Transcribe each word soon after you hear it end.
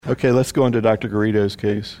Okay, let's go into Dr. Garrido's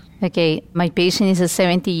case. Okay, my patient is a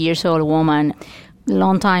 70-years-old woman,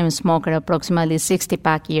 long-time smoker, approximately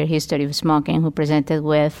 60-pack year history of smoking, who presented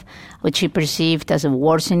with what she perceived as a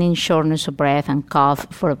worsening shortness of breath and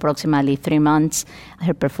cough for approximately 3 months.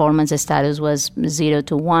 Her performance status was 0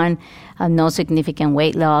 to 1, no significant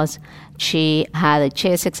weight loss. She had a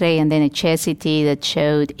chest X-ray and then a chest CT that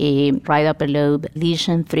showed a right upper lobe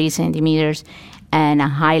lesion, 3 centimeters, and a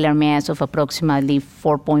hilar mass of approximately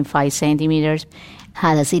 4.5 centimeters.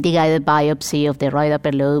 Had a CT-guided biopsy of the right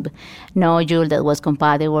upper lobe nodule that was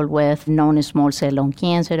compatible with non-small cell lung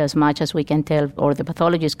cancer, as much as we can tell, or the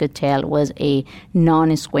pathologist could tell, was a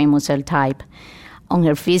non-squamous cell type. On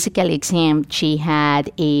her physical exam, she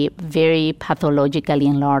had a very pathologically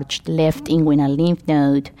enlarged left inguinal lymph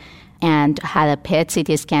node and had a PET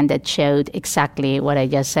CT scan that showed exactly what I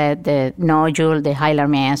just said, the nodule, the hilar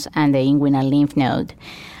mass, and the inguinal lymph node.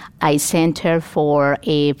 I sent her for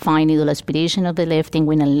a fine needle aspiration of the left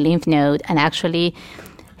inguinal lymph node, and actually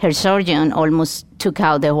her surgeon almost took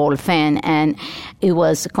out the whole thing, and it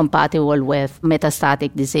was compatible with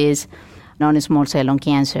metastatic disease, non-small cell lung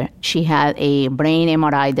cancer. She had a brain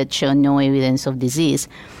MRI that showed no evidence of disease.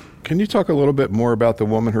 Can you talk a little bit more about the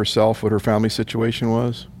woman herself, what her family situation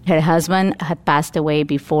was? Her husband had passed away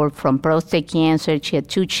before from prostate cancer. She had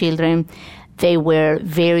 2 children. They were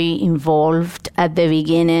very involved at the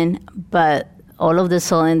beginning, but all of a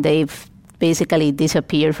sudden they've basically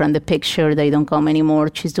disappeared from the picture. They don't come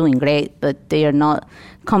anymore. She's doing great, but they are not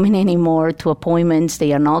coming anymore to appointments.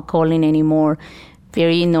 They are not calling anymore.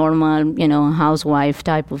 Very normal, housewife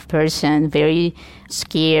type of person, very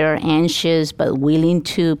scared, anxious, but willing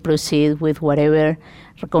to proceed with whatever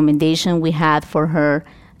recommendation we had for her.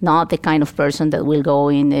 Not the kind of person that will go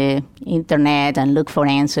in the internet and look for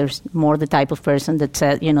answers, more the type of person that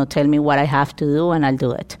said, tell me what I have to do and I'll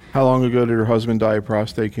do it. How long ago did her husband die of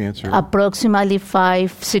prostate cancer? Approximately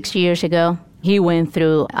 5-6 years ago. He went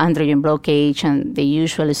through androgen blockage and the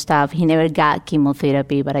usual stuff. He never got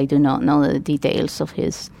chemotherapy, but I do not know the details of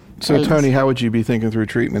his So, illness. Tony, how would you be thinking through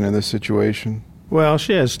treatment in this situation? Well,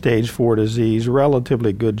 she has stage 4 disease,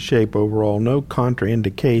 relatively good shape overall, no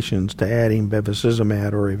contraindications to adding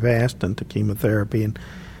bevacizumab or Avastin to chemotherapy. And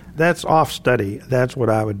that's off study. That's what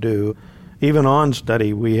I would do. Even on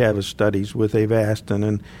study, we have studies with Avastin.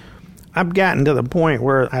 And I've gotten to the point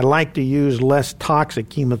where I like to use less toxic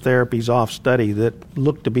chemotherapies off study that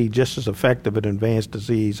look to be just as effective at advanced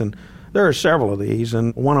disease. And there are several of these.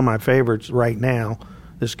 And one of my favorites right now,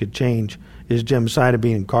 this could change, is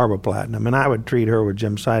gemcitabine and carboplatin. And I would treat her with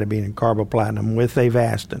gemcitabine and carboplatin with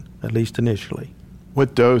Avastin, at least initially.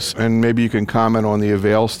 What dose? And maybe you can comment on the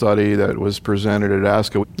AVAIL study that was presented at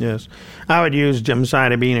ASCO. Yes. I would use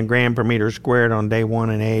gemcitabine a gram per meter squared on day 1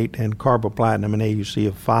 and 8, and carboplatin an AUC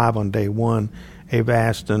of 5 on day 1,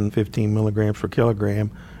 Avastin 15 milligrams per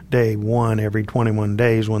kilogram day 1 every 21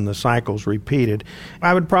 days when the cycle's repeated.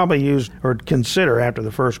 I would probably use or consider after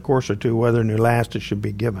the first course or 2 whether Neulasta should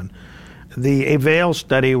be given. The AVAIL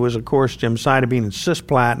study was, of course, gemcitabine and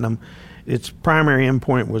cisplatin. Its primary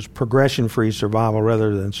endpoint was progression-free survival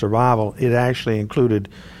rather than survival. It actually included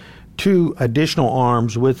 2 additional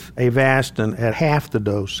arms with Avastin at half the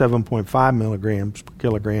dose, 7.5 milligrams per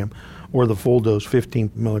kilogram, or the full dose,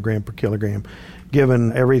 15 milligram per kilogram,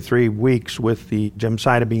 given every 3 weeks with the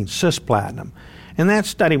gemcitabine cisplatin. And that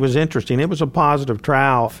study was interesting. It was a positive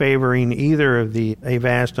trial favoring either of the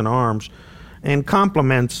Avastin arms and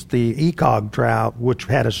complements the ECOG trial, which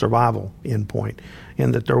had a survival endpoint,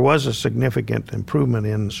 in that there was a significant improvement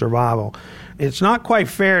in survival. It's not quite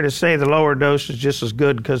fair to say the lower dose is just as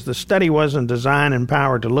good because the study wasn't designed and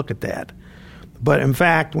powered to look at that. But in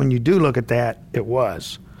fact, when you do look at that, it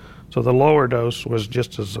was. So the lower dose was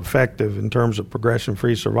just as effective in terms of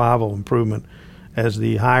progression-free survival improvement as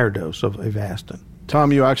the higher dose of Avastin.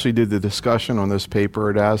 Tom, you actually did the discussion on this paper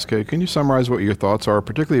at ASCO. Can you summarize what your thoughts are,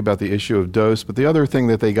 particularly about the issue of dose? But the other thing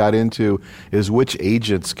that they got into is which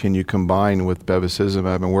agents can you combine with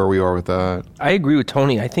bevacizumab and where we are with that. I agree with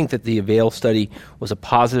Tony. I think that the AVAIL study was a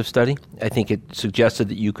positive study. I think it suggested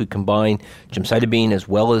that you could combine gemcitabine as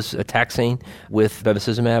well as a taxane with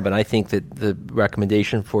bevacizumab, and I think that the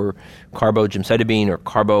recommendation for carbogemcitabine or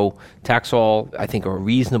carbotaxol, I think, are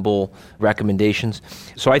reasonable recommendations.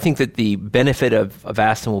 So I think that the benefit of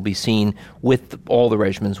Avastin will be seen with all the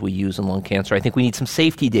regimens we use in lung cancer. I think we need some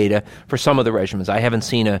safety data for some of the regimens. I haven't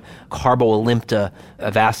seen a carbo-Alimta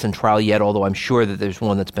Avastin trial yet, although I'm sure that there's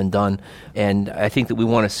one that's been done. And I think that we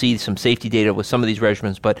want to see some safety data with some of these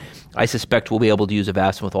regimens, but I suspect we'll be able to use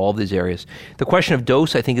Avastin with all of these areas. The question of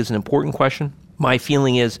dose, I think, is an important question. My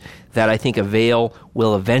feeling is that I think AVAIL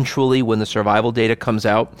will eventually, when the survival data comes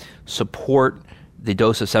out, support the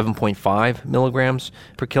dose of 7.5 milligrams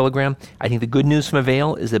per kilogram. I think the good news from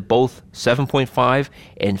AVAIL is that both 7.5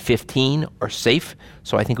 and 15 are safe.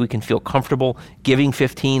 So I think we can feel comfortable giving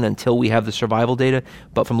 15 until we have the survival data.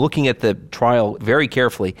 But from looking at the trial very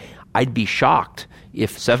carefully, I'd be shocked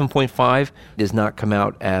if 7.5 does not come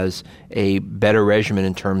out as a better regimen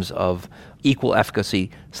in terms of equal efficacy,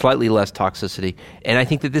 slightly less toxicity. And I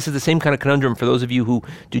think that this is the same kind of conundrum for those of you who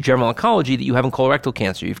do general oncology that you have in colorectal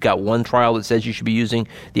cancer. You've got one trial that says you should be using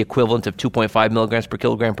the equivalent of 2.5 milligrams per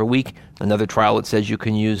kilogram per week, another trial that says you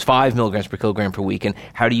can use 5 milligrams per kilogram per week. And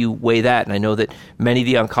how do you weigh that? And I know that many of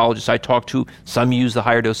the oncologists I talk to, some use the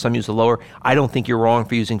higher dose, some use the lower. I don't think you're wrong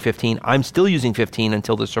for using 15. I'm still using 15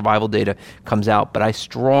 until the survival data comes out, but I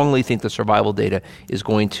strongly think the survival data is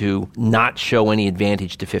going to not show any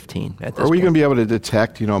advantage to 15 at this point. Are we going to be able to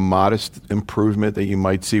detect, modest improvement that you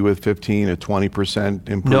might see with 15, a 20%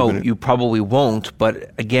 improvement? No, you probably won't.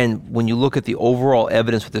 But again, when you look at the overall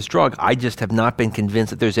evidence with this drug, I just have not been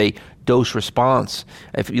convinced that there's a dose response.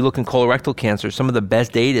 If you look in colorectal cancer, some of the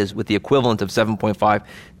best data is with the equivalent of 7.5.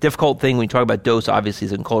 Difficult thing when you talk about dose, obviously,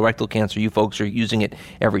 is in colorectal cancer, you folks are using it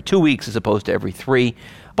every 2 weeks as opposed to every 3.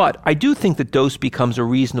 But I do think that dose becomes a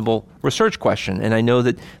reasonable research question. And I know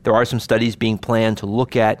that there are some studies being planned to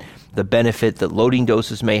look at the benefit that loading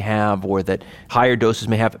doses may have or that higher doses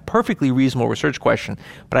may have. Perfectly reasonable research question.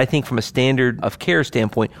 But I think from a standard of care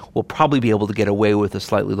standpoint, we'll probably be able to get away with a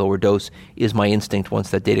slightly lower dose, is my instinct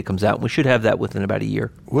once that data comes out. We should have that within about a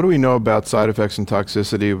year. What do we know about side effects and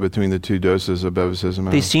toxicity between the two doses of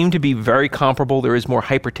bevacizumab? They seem to be very comparable. There is more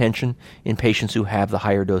hypertension in patients who have the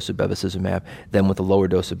higher dose of bevacizumab than with the lower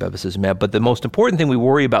dose of bevacizumab. But the most important thing we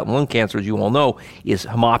worry about in lung cancer, as you all know, is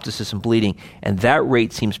hemoptysis and bleeding. And that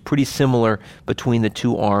rate seems pretty similar between the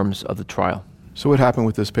two arms of the trial. So what happened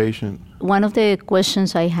with this patient? One of the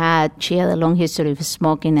questions I had, she had a long history of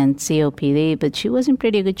smoking and COPD, but she was in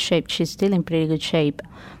pretty good shape. She's still in pretty good shape.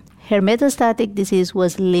 Her metastatic disease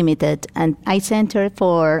was limited, and I sent her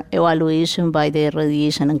for evaluation by the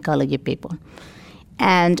radiation oncology people.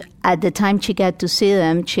 And at the time she got to see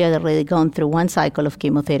them, she had already gone through one cycle of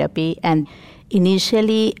chemotherapy, and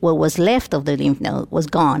initially what was left of the lymph node was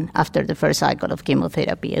gone after the first cycle of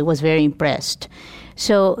chemotherapy. I was very impressed.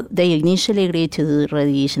 So they initially agreed to do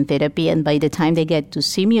radiation therapy, and by the time they get to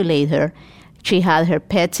simulate her, she had her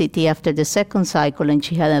PET-CT after the second cycle, and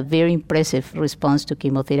she had a very impressive response to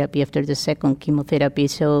chemotherapy after the second chemotherapy.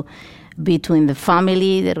 So between the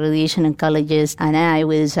family, the radiation oncologist, and I,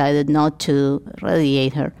 we decided not to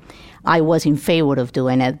radiate her. I was in favor of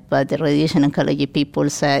doing it, but the radiation oncology people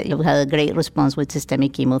said you had a great response with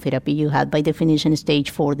systemic chemotherapy. You had, by definition,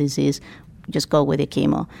 stage 4 disease. Just go with the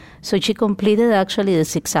chemo. So she completed actually the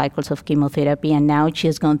 6 cycles of chemotherapy, and now she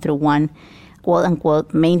has gone through one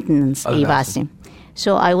quote-unquote maintenance Avastin.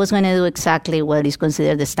 So I was going to do exactly what is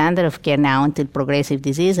considered the standard of care now until progressive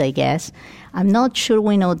disease, I guess. I'm not sure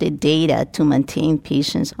we know the data to maintain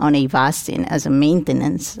patients on Avastin as a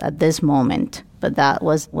maintenance at this moment, but that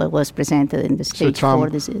was what was presented in the stage 4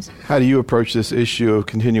 disease. How do you approach this issue of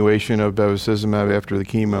continuation of bevacizumab after the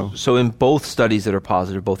chemo? So in both studies that are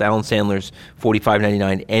positive, both Alan Sandler's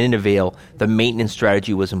 4599 and in AVAIL, the maintenance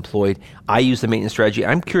strategy was employed. I use the maintenance strategy.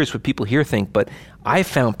 I'm curious what people here think, but I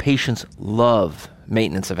found patients love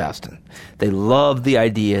maintenance Avastin. They love the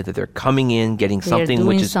idea that they're coming in, getting something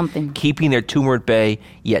which is keeping their tumor at bay,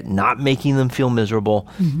 yet not making them feel miserable.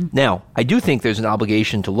 Mm-hmm. Now, I do think there's an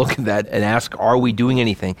obligation to look at that and ask, are we doing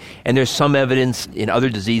anything? And there's some evidence in other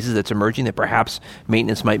diseases that's emerging that perhaps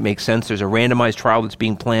maintenance might make sense. There's a randomized trial that's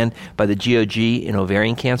being planned by the GOG in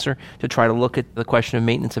ovarian cancer to try to look at the question of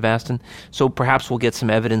maintenance Avastin. So perhaps we'll get some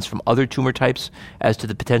evidence from other tumor types as to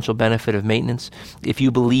the potential benefit of maintenance. If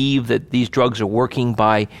you believe that these drugs are working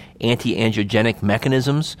by anti-angiogenic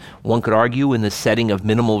mechanisms, one could argue in the setting of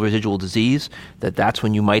minimal residual disease that that's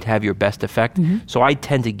when you might have your best effect. Mm-hmm. So I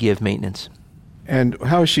tend to give maintenance. And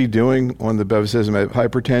how is she doing on the bevacizumab?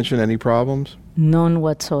 Hypertension, any problems? None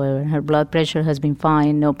whatsoever. Her blood pressure has been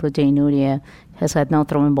fine, no proteinuria, has had no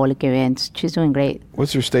thromboembolic events. She's doing great.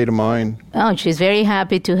 What's her state of mind? Oh, she's very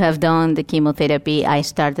happy to have done the chemotherapy. I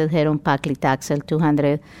started her on paclitaxel,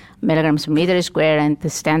 200 milligrams per meter square, and the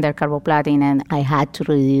standard carboplatin, and I had to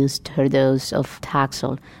reduce her dose of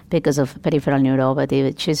Taxol because of peripheral neuropathy.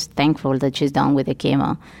 But she's thankful that she's done with the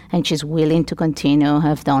chemo, and she's willing to continue,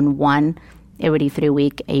 have done one every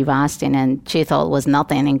 3-week Avastin, and she thought was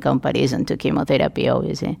nothing in comparison to chemotherapy,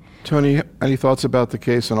 obviously. Tony, any thoughts about the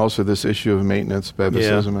case and also this issue of maintenance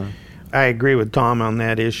bevacizumab? Yeah. I agree with Tom on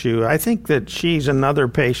that issue. I think that she's another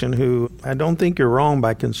patient who I don't think you're wrong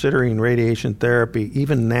by considering radiation therapy,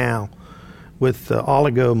 even now, with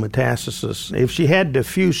oligometastasis. If she had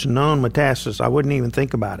diffuse known metastasis, I wouldn't even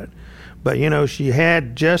think about it. But, she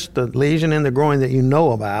had just the lesion in the groin that you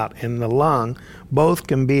know about in the lung. Both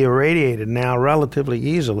can be irradiated now relatively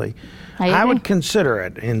easily. I would consider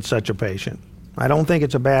it in such a patient. I don't think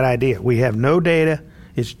it's a bad idea. We have no data.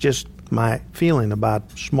 It's just my feeling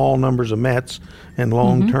about small numbers of Mets and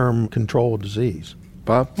long-term control of disease.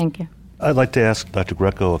 Bob? Thank you. I'd like to ask Dr.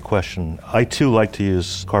 Greco a question. I, too, like to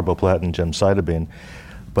use carboplatin gemcitabine,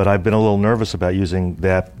 but I've been a little nervous about using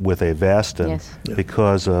that with Avastin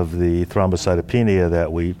because of the thrombocytopenia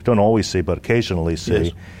that we don't always see but occasionally see.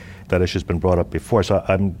 Yes. That issue's been brought up before. So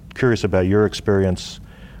I'm curious about your experience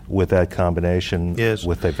with that combination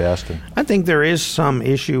with Avastin. I think there is some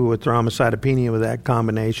issue with thrombocytopenia with that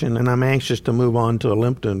combination, and I'm anxious to move on to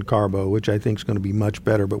Alimta and Carbo, which I think is going to be much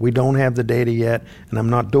better. But we don't have the data yet, and I'm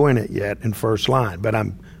not doing it yet in first line. But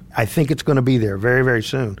I think it's going to be there very, very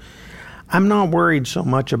soon. I'm not worried so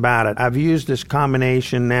much about it. I've used this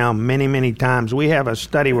combination now many, many times. We have a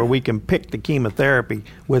study where we can pick the chemotherapy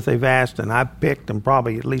with Avastin. I've picked and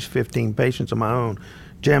probably at least 15 patients of my own,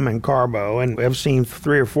 Gem and Carbo, and I've seen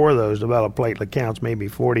 3 or 4 of those develop platelet counts, maybe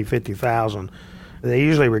 40, 50,000. They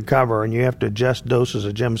usually recover, and you have to adjust doses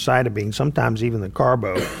of gemcitabine, sometimes even the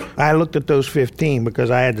Carbo. I looked at those 15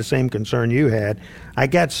 because I had the same concern you had. I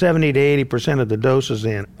got 70 to 80% of the doses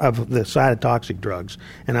in of the cytotoxic drugs,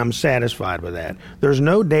 and I'm satisfied with that. There's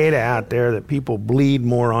no data out there that people bleed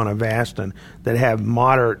more on Avastin that have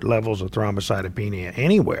moderate levels of thrombocytopenia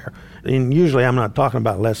anywhere. And usually I'm not talking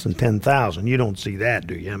about less than 10,000. You don't see that,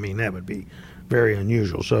 do you? I mean, that would be very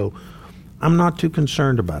unusual. So I'm not too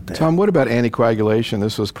concerned about that. Tom, what about anticoagulation?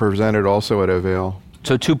 This was presented also at Avail.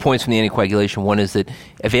 So 2 points from the anticoagulation. One is that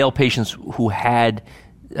Avail patients who had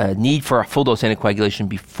need for a full-dose anticoagulation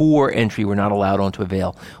before entry were not allowed onto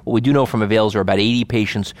Avail. What we do know from Avail is there are about 80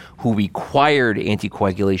 patients who required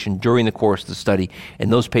anticoagulation during the course of the study, and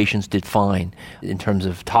those patients did fine in terms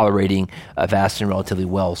of tolerating Avastin relatively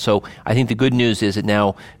well. So I think the good news is it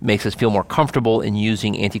now makes us feel more comfortable in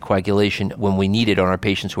using anticoagulation when we need it on our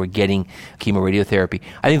patients who are getting chemoradiotherapy.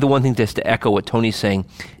 I think the one thing, just to echo what Tony's saying,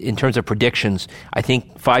 in terms of predictions, I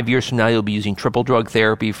think 5 years from now you'll be using triple drug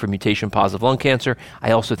therapy for mutation-positive lung cancer.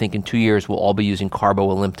 I also think in 2 years we'll all be using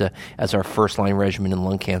Carbo-Alimta as our first-line regimen in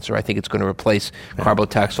lung cancer. I think it's going to replace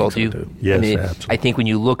Carbotaxol. Yes, absolutely. I think when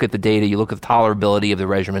you look at the data, you look at the tolerability of the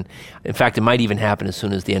regimen. In fact, it might even happen as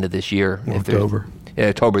soon as the end of this year. October. In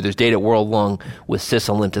October. There's data at World Lung with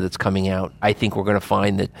Cis-Alimta that's coming out. I think we're going to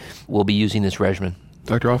find that we'll be using this regimen.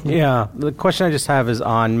 Dr. Hoffman? Yeah, the question I just have is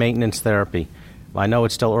on maintenance therapy. I know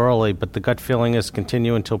it's still early, but the gut feeling is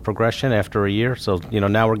continue until progression after a year. So,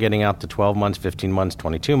 now we're getting out to 12 months, 15 months,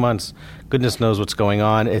 22 months. Goodness knows what's going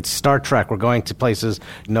on. It's Star Trek. We're going to places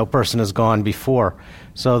no person has gone before.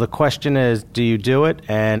 So the question is, do you do it?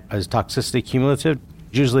 And is toxicity cumulative?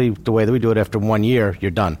 Usually the way that we do it, after 1 year,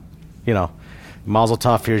 you're done. Mazel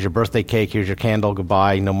tov, here's your birthday cake, here's your candle,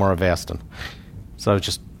 goodbye, no more Avastin. So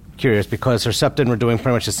just curious, because Herceptin, we're doing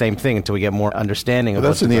pretty much the same thing until we get more understanding of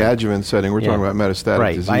that's in the adjuvant setting. We're talking about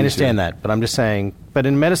metastatic disease. Right, I understand that, but I'm just saying, but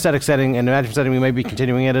in metastatic setting and adjuvant setting, we may be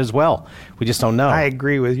continuing it as well. We just don't know. I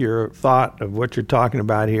agree with your thought of what you're talking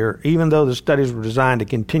about here. Even though the studies were designed to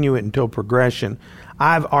continue it until progression,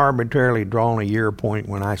 I've arbitrarily drawn a year point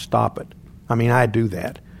when I stop it. I mean, I do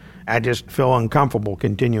that. I just feel uncomfortable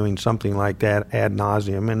continuing something like that ad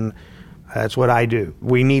nauseum, and that's what I do.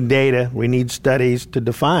 We need data. We need studies to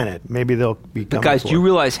define it. Maybe they'll be coming. But guys, do you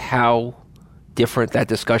realize how different that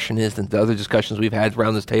discussion is than the other discussions we've had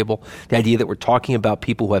around this table? The idea that we're talking about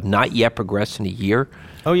people who have not yet progressed in a year.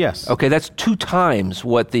 Oh, yes. Okay, that's 2 times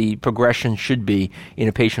what the progression should be in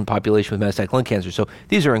a patient population with metastatic lung cancer. So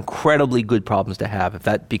these are incredibly good problems to have. If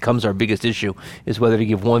that becomes our biggest issue, is whether to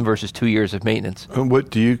give 1 versus 2 years of maintenance.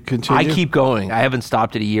 What do you continue? I keep going. I haven't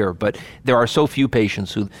stopped at a year, but there are so few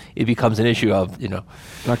patients who it becomes an issue of,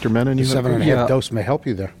 Dr. Menon, the 7.5 dose may help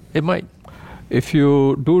you there. It might. If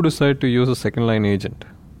you do decide to use a second-line agent,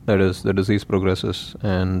 that is, the disease progresses,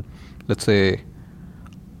 and let's say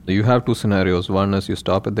you have 2 scenarios. One is you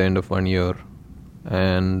stop at the end of 1 year,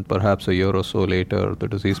 and perhaps a year or so later, the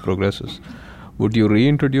disease progresses. Would you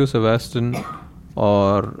reintroduce Avastin?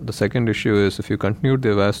 Or the second issue is if you continued the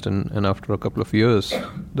Avastin and after a couple of years,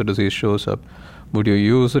 the disease shows up, would you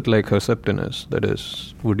use it like Herceptin is? That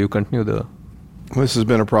is, would you continue the... This has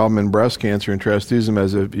been a problem in breast cancer and trastuzumab,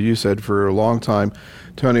 as you said, for a long time.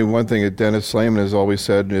 Tony, one thing that Dennis Slayman has always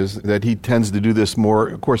said is that he tends to do this more.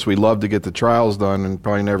 Of course, we love to get the trials done and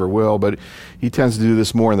probably never will, but he tends to do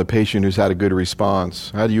this more in the patient who's had a good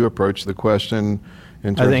response. How do you approach the question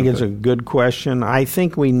I think it's a good question. I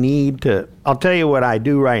think we need to, I'll tell you what I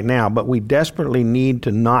do right now, but we desperately need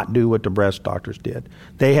to not do what the breast doctors did.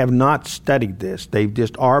 They have not studied this. They've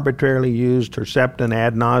just arbitrarily used Herceptin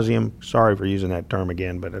ad nauseum, sorry for using that term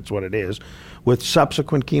again, but it's what it is, with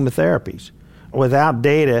subsequent chemotherapies without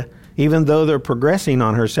data, even though they're progressing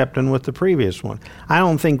on Herceptin with the previous one. I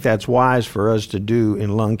don't think that's wise for us to do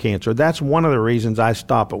in lung cancer. That's one of the reasons I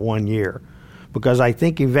stop at 1 year, because I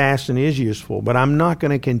think Avastin is useful, but I'm not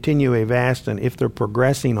going to continue Avastin if they're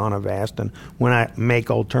progressing on Avastin when I make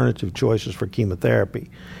alternative choices for chemotherapy.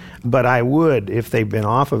 But I would, if they've been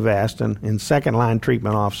off Avastin in second-line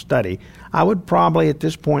treatment off study, I would probably at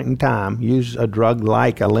this point in time use a drug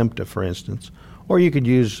like Alimta, for instance, or you could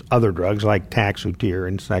use other drugs like Taxotere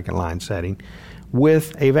in second-line setting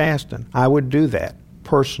with Avastin. I would do that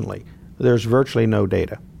personally. There's virtually no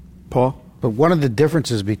data. Paul? But one of the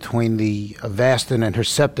differences between the Avastin and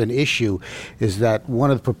Herceptin issue is that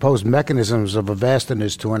one of the proposed mechanisms of Avastin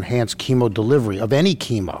is to enhance chemo delivery of any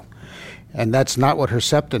chemo. And that's not what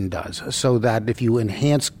Herceptin does. So that if you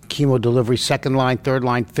enhance chemo delivery second line, third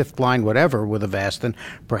line, fifth line, whatever, with Avastin,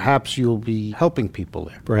 perhaps you'll be helping people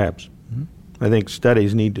there. Perhaps. I think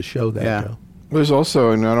studies need to show that, though. There's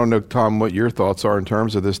also, and I don't know, Tom, what your thoughts are in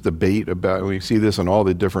terms of this debate about, we see this in all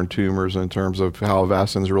the different tumors in terms of how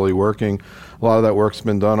Avastin's really working. A lot of that work's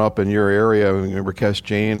been done up in your area, Rakesh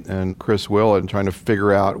Jain and Chris Willett, and trying to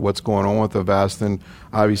figure out what's going on with Avastin.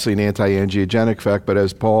 Obviously an anti-angiogenic effect, but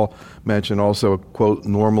as Paul mentioned, also a, quote,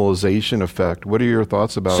 normalization effect. What are your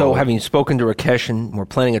thoughts about So having spoken to Rakesh, and we're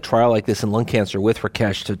planning a trial like this in lung cancer with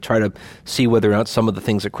Rakesh to try to see whether or not some of the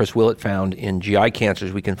things that Chris Willett found in GI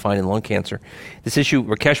cancers we can find in lung cancer. This issue,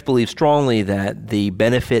 Rakesh believes strongly that the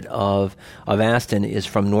benefit of Avastin is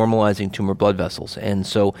from normalizing tumor blood vessels. And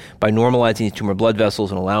so by normalizing these tumor blood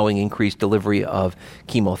vessels and allowing increased delivery of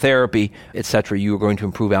chemotherapy, et cetera, you are going to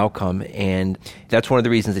improve outcome. And that's one of the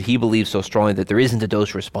reasons that he believes so strongly that there isn't a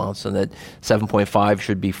dose response and that 7.5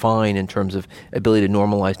 should be fine in terms of ability to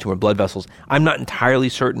normalize tumor blood vessels. I'm not entirely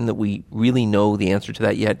certain that we really know the answer to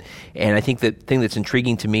that yet. And I think the thing that's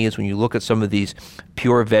intriguing to me is when you look at some of these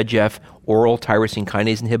pure VEGF oral tyrosine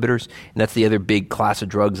kinase inhibitors, and that's the other big class of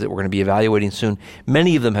drugs that we're going to be evaluating soon.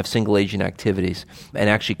 Many of them have single-agent activities and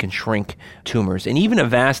actually can shrink tumors. And even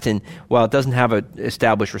Avastin, while it doesn't have an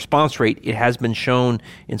established response rate, it has been shown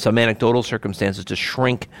in some anecdotal circumstances to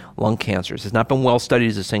shrink lung cancers. It's not been well studied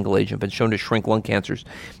as a single agent, but shown to shrink lung cancers.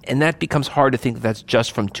 And that becomes hard to think that that's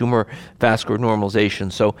just from tumor vascular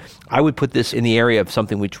normalization. So I would put this in the area of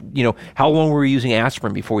something which, how long were we using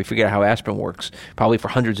aspirin before we figured out how aspirin works? Probably for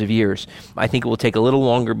hundreds of years. I think it will take a little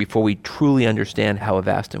longer before we truly understand how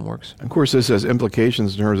Avastin works. Of course, this has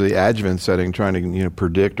implications in terms of the adjuvant setting, trying to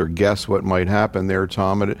predict or guess what might happen there,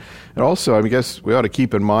 Tom. And also, I guess we ought to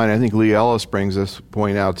keep in mind, I think Lee Ellis brings this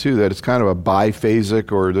point out too, that it's kind of a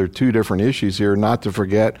biphasic, or there are two different issues here, not to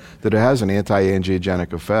forget that it has an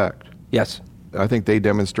anti-angiogenic effect. Yes. I think they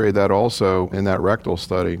demonstrated that also in that rectal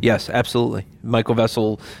study. Yes, absolutely.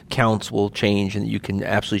 Microvessel counts will change, and you can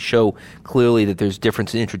absolutely show clearly that there's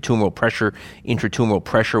difference in intratumoral pressure. Intratumoral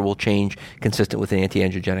pressure will change consistent with an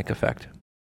anti-angiogenic effect.